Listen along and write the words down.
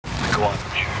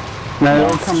No, they're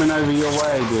all coming over your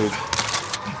way, dude.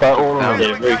 But all of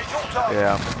them.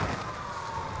 Yeah.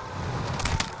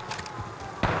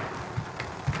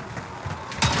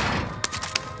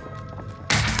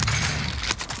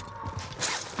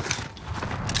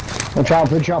 Watch out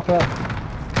for the chopper.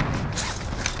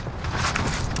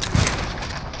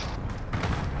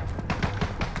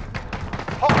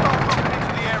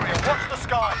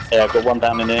 Yeah, I've got one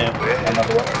down in here,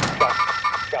 another one.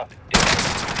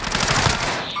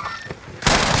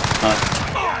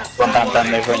 Nice. One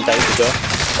down over in Dave as well.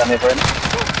 Down over in.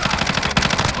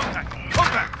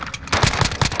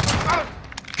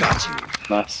 Got you.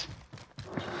 Nice.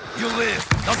 You live.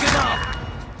 Don't get up.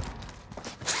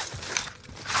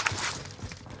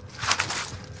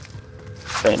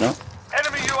 Fair enough.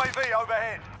 Enemy UAV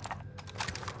overhead.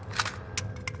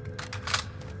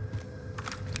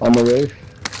 On the roof.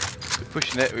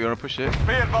 Pushing it, we want to push it.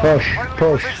 Push,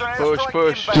 push. Push,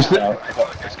 push. Just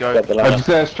Let's go. I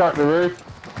just struck the roof.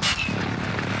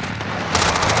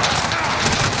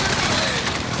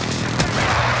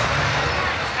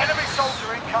 Enemy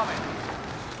soldier incoming.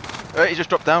 He just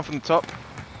dropped down from the top.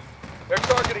 They're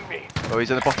targeting me. Oh, he's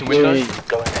in the bottom window. Really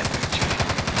going in.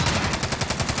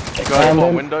 Guy in the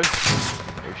bottom window.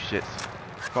 Oh shit.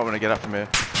 Can't really get up from here.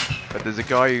 But there's a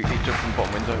guy who jumped from the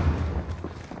bottom window.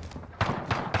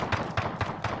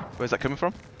 Where's that coming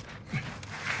from?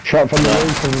 Shot from the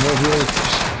roof, from above you.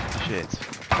 Shit.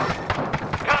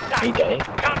 Hey, Dave.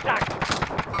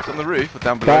 It's on the roof or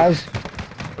down below? Guys,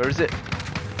 Where is it?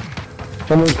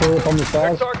 someone's coming up on the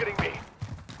stairs. Targeting me.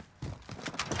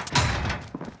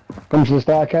 Come to the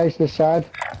staircase, this side.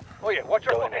 Oh yeah, watch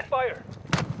your fucking fire.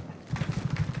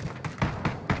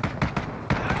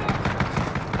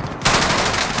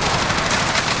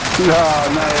 No,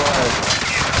 no way.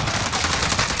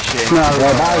 Shit. No,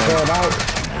 They're about, they're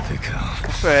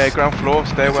about. Ground floor,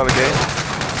 stairwell again.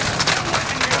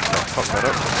 Fuck that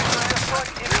up.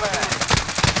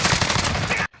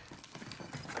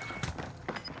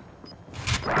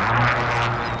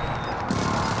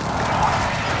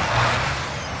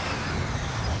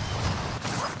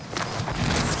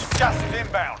 Gas is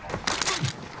inbound.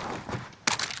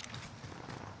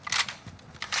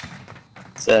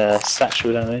 There's a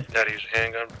satchel down there. Daddy's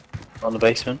handgun. On the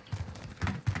basement.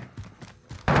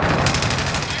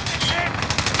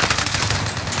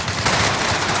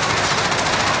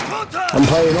 I'm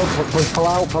playing up, pull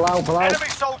out, pull out, pull out. Enemy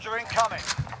soldier incoming.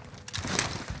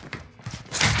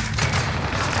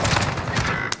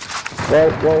 Whoa,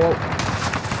 whoa, whoa.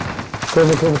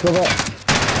 Cover, cover,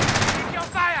 cover. Your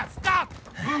fire. Stop.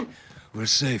 We're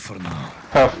safe for now.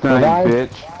 tough name, Revive.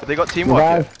 bitch. Have they got team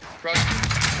wipe yet?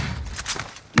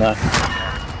 Revive. No.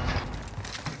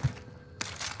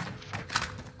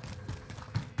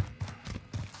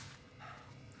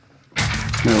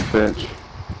 No, bitch.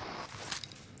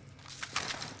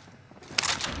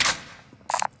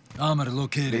 Armor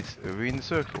located. Are we in the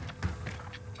circle?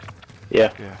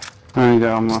 Yeah. Yeah. I need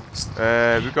armor.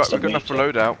 We've got enough for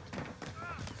loadout.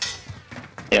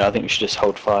 Yeah, I think we should just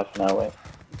hold fire for now, wait.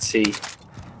 Let's see.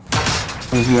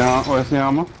 Where's the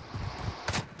armor?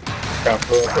 Ground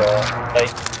floor, hey.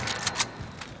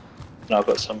 No, I've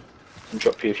got some. I can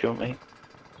drop you if you want me.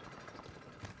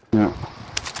 Yeah.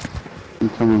 I'm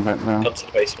coming back down. Up to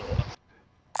the basement.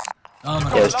 Armor.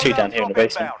 Yeah, there's two down here in the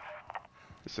basement.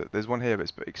 There's one here, but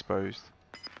it's exposed.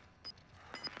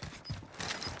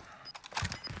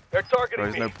 They're targeting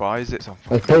There's me. no buys. It's on.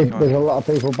 There's a lot of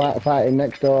people fighting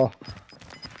next door.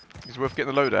 It's worth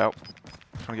getting the loadout.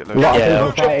 Trying to get A lot loadout. Yeah.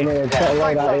 of people fighting here. Get a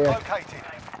load out here. Located.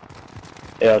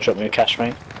 Yeah, I'll drop me a cash,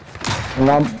 mate. Hang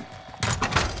on.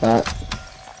 Right.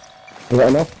 Is that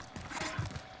enough?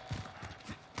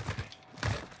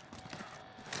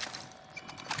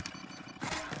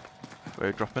 Where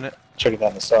are you dropping it? Check it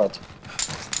down the side.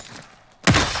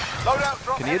 Loadout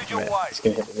drop Can you headed hit your me? way. It's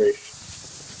gonna hit the roof.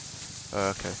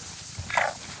 Okay.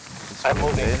 I'm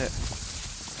moving. In it.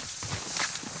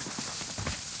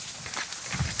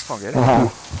 Can't get it.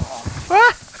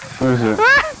 Where is it?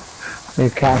 You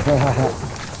can't.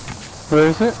 Where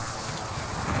is it?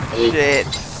 Shit.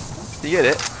 Did you get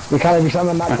it? You can't even stand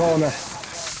in that corner.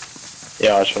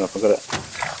 Yeah, I'll shut up, I've got it.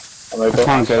 I'm over. I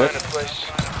can't get it.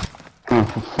 Oh,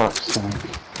 for fuck's sake.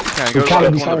 Can You go can't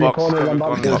look be on the standing in the box. corner Go of them look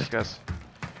on the boxes. box, guys.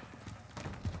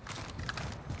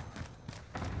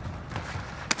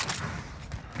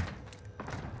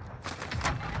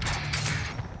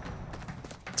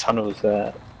 Tunnels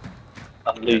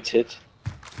unlooted.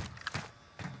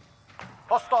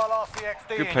 Hostile RCXD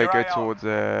Good in play. your Go AR. towards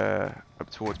up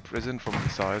towards prison from the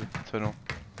side tunnel.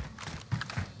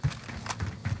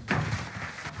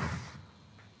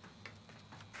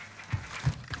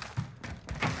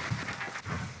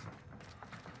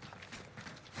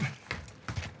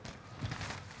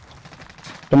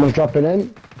 Someone's dropping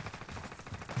in.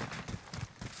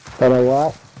 Don't know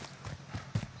what.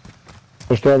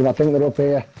 Just heard them, I think they're up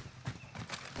here.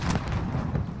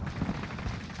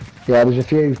 Yeah, there's a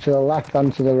few to the left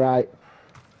and to the right.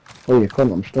 Oh, you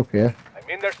cunt, I'm stuck here. I'm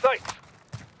in their sights.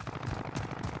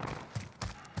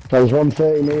 So there's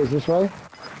 130 metres this way.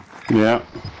 Yeah.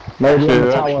 Maybe on the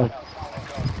Two, tower.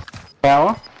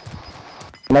 Tower?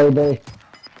 Maybe.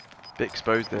 Bit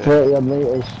exposed there. 30 odd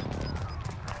metres.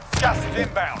 Gas is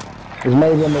inbound. There's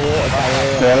maybe on the water tower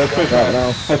here. Yeah, let's push Right back.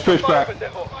 now. Let's push back.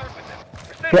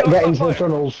 Get into the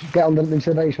tunnels. Get on into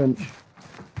the basement.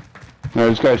 No,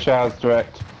 just go showers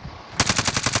direct.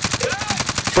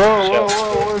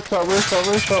 Whoa,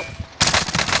 rooftop.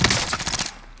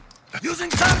 Using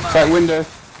thermite! Back window.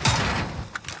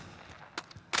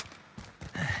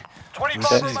 25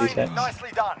 Sexy, remaining. sexy. Nicely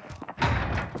done.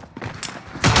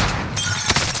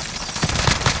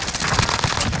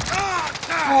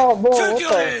 Oh, boy, Check what your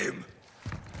the? aim!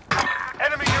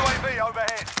 Enemy UAV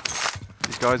overhead.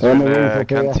 These guys are in the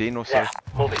canteen or so.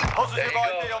 Positive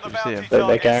ID on the You see bounty him. There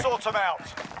they go. target. Sort them out.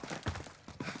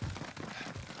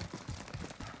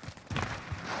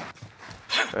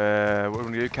 What are we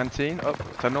gonna do? Canteen? Up,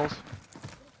 tunnels?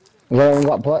 Has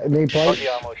anyone got knee plates?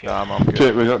 Nah, I'm good.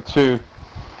 Shit, we got two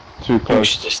We close.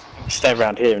 should just stay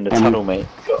around here in the tunnel, mate.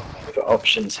 We've got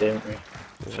options here, haven't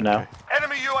we? For now.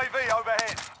 Enemy UAV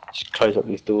overhead. Just close up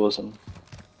these doors and...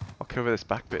 I'll cover this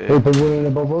back bit here. People running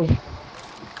above us.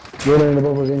 Running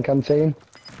above us in canteen.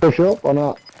 Push up or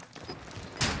not?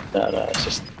 No, it's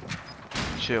just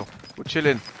Chill. We're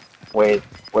chilling. wait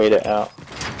it out.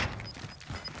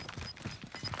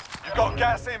 You've got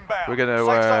gas inbound. We're gonna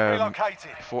Safe zone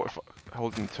relocated.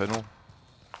 holding tunnel.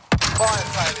 Fire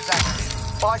sale is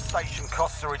active. Buy station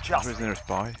costs are Where's adjusted. the nearest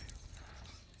buy?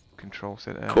 Control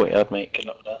center. Courtyard, mate. Good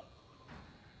luck with that.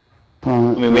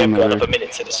 Alright, I mean, we haven't got no, another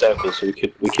minute to the circle, so we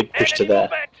could push to there.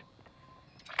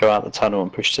 Go out the tunnel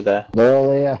and push to there. They're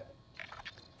all here.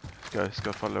 Let's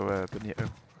go follow Bonito.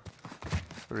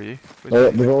 Where are you?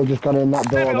 Where's They've all just gone in that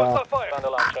door there. Found a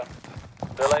launcher.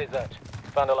 Relay that.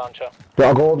 Found a launcher. Do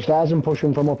I go upstairs and push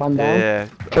them from up and down? Yeah,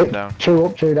 Two, up, down. two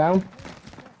up, two down.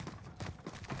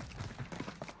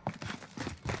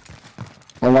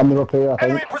 And then they're up here, I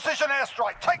Enemy think. precision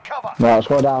airstrike. Take cover. Right, let's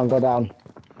go down, go down.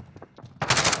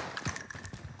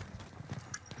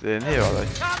 Is they in here, are they?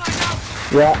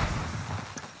 Yeah.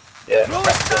 Yeah.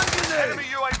 Enemy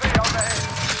UAV overhead.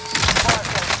 Fire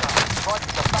sale zone. Try to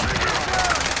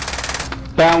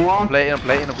defend. Down one. I'm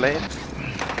plating.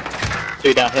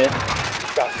 Two down here.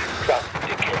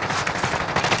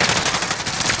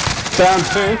 Down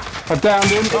two. I downed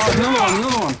him. Oh,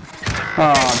 another one.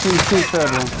 Oh, didn't see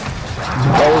third one.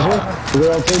 Where is it? Is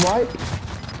it on team white?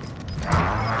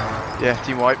 Yeah,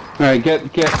 team wipe. Alright, get him.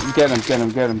 Team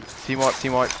wipe.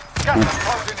 Gas is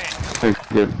closing in. Okay,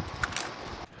 good.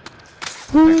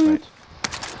 Thanks, mate.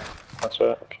 That's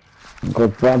right.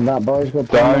 Good plan that, boys. Good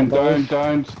plan that, boys.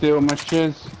 Don't steal my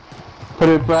shiz. Put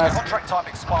it back. Contract time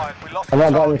expired. We lost I've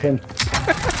not the got target. anything.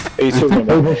 Are you talking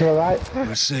about? People to the right.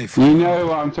 We're safe. You know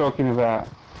what I'm talking about.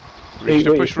 Should we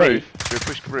wait, push wait. roof? Should we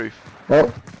push roof?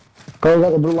 Oh. Go and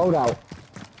get the blue loadout.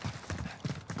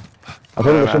 I think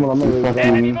there's someone on the roof.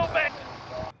 Fucking-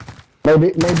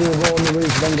 Maybe we'll go on the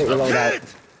roof then get your loadout.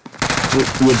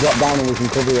 You drop down and we can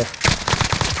cover you.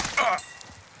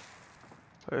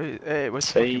 Hey, where's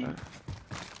the See. fucking...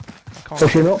 Come on.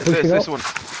 Pushing up, This pushing up. one.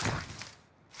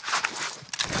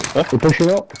 You're pushing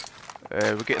up.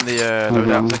 We're getting the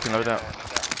Hold on. loadout, second loadout.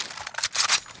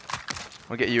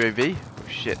 Wanna get UAV? Oh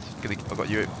shit, I got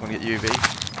you. Wanna get UAV?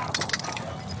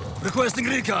 Requesting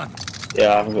recon.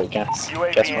 Yeah, I haven't got gas.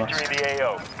 UAV Gas entering mask. the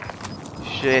AO.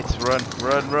 Shit, run.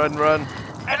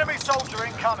 Enemy soldier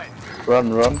incoming. Run.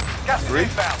 Gas is Roof?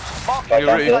 inbound. Mark On it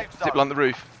the as roof, safe zip zone. on the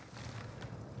roof.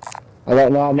 I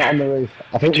don't know, I'm not on the roof.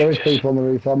 I think there is people on the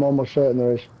roof, I'm almost certain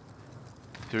there is.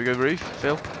 Do we go roof,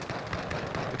 Phil?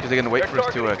 Because they're gonna wait for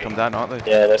us to come down, aren't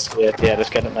they? Yeah, let's get it. Let's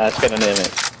get it now. Let's get it in,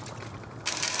 mate.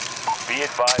 Be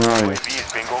advised, Right. UAV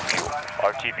is bingo fuel.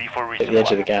 RTB for Hit the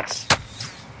edge of the gas.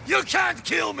 You can't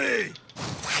kill me!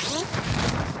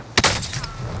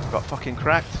 Got fucking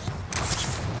cracked.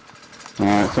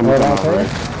 Alright, someone's on our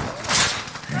roof.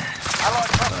 Allied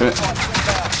traffic flights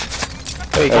inbound.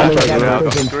 Where you Oh, going, yeah, buddy? yeah. I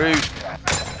got screwed.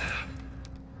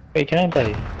 Where you going,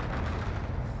 buddy?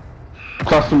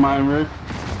 Custom mine roof.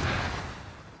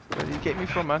 Where did you get me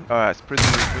from, man? Oh, it's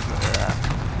prison roof,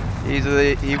 isn't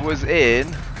it? He was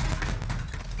in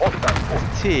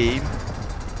team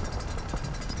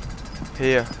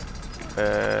here.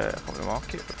 From the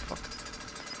market. What the fuck?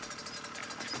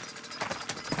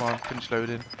 Come on, finish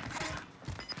loading.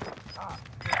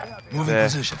 Moving There.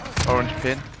 position. Orange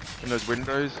pin in those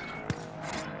windows.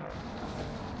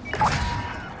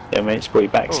 Yeah, mate, it's brought you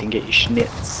back so Oh. you can get your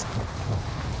schnitz.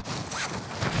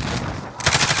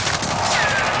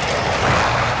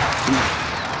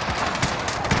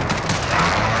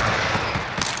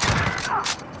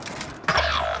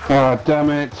 Oh, damn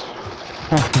it.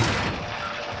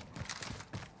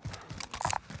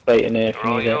 Bait in here if you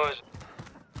need it.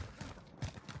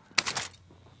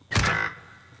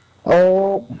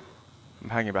 Oh, I'm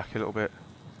hanging back a little bit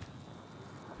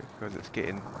because it's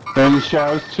getting Then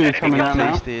showers two coming out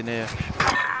now. tasty in here.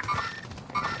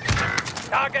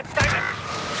 Target taken.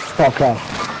 fuck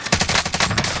off.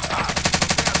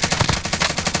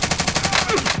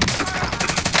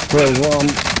 There's one.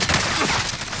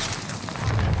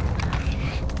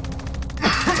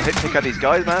 I hit pick at these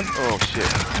guys, man. Oh shit!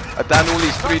 I downed all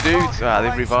these 3 dudes. Ah,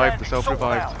 they've revived. They're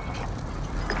self-revived.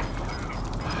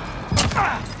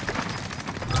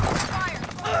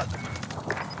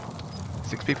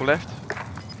 6 people left.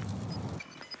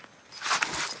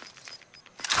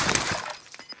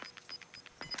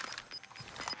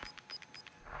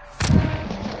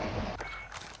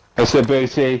 I said,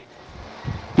 Booty,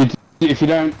 if you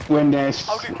don't win this,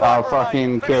 I'll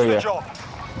fucking kill you.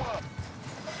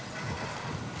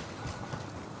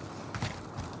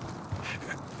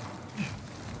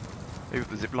 Maybe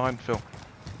the zip line, Phil.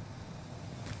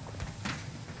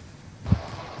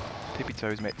 Tippy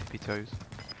toes, mate. Tippy toes.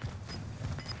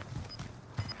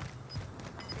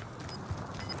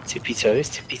 Tippy toes,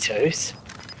 tippy toes.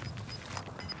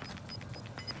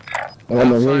 On the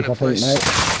Find roof, a I think, place. mate.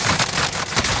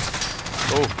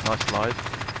 Oh, nice slide.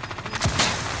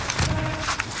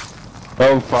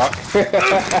 Oh, fuck.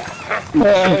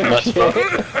 Nice fuck.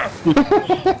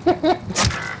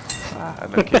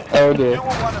 Unlucky. Oh, dear. You were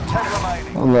one of 10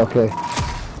 remaining. Unlucky.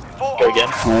 Fought Go hard. again.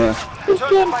 Yeah. Return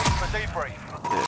to base for debrief.